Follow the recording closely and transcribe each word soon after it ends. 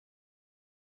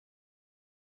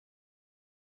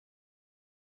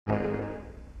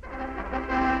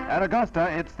At Augusta,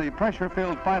 it's the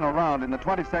pressure-filled final round in the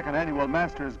 22nd Annual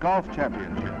Masters Golf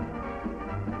Championship.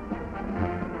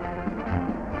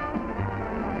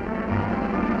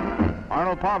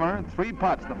 Arnold Palmer 3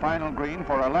 putts the final green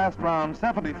for a last round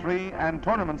 73 and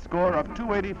tournament score of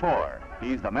 284.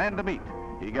 He's the man to beat.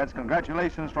 He gets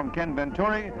congratulations from Ken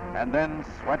Venturi and then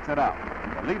sweats it out.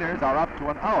 The leaders are up to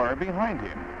an hour behind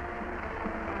him.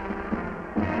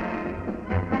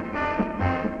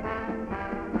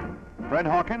 Fred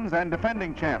Hopkins and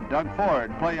defending champ Doug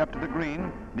Ford play up to the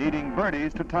green, needing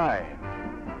birdies to tie.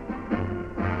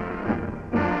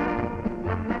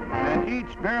 And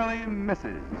each barely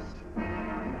misses.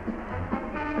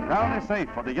 The ground is safe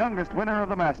for the youngest winner of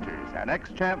the Masters, and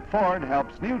ex-champ Ford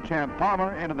helps new champ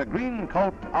Palmer into the green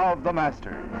coat of the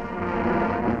Masters.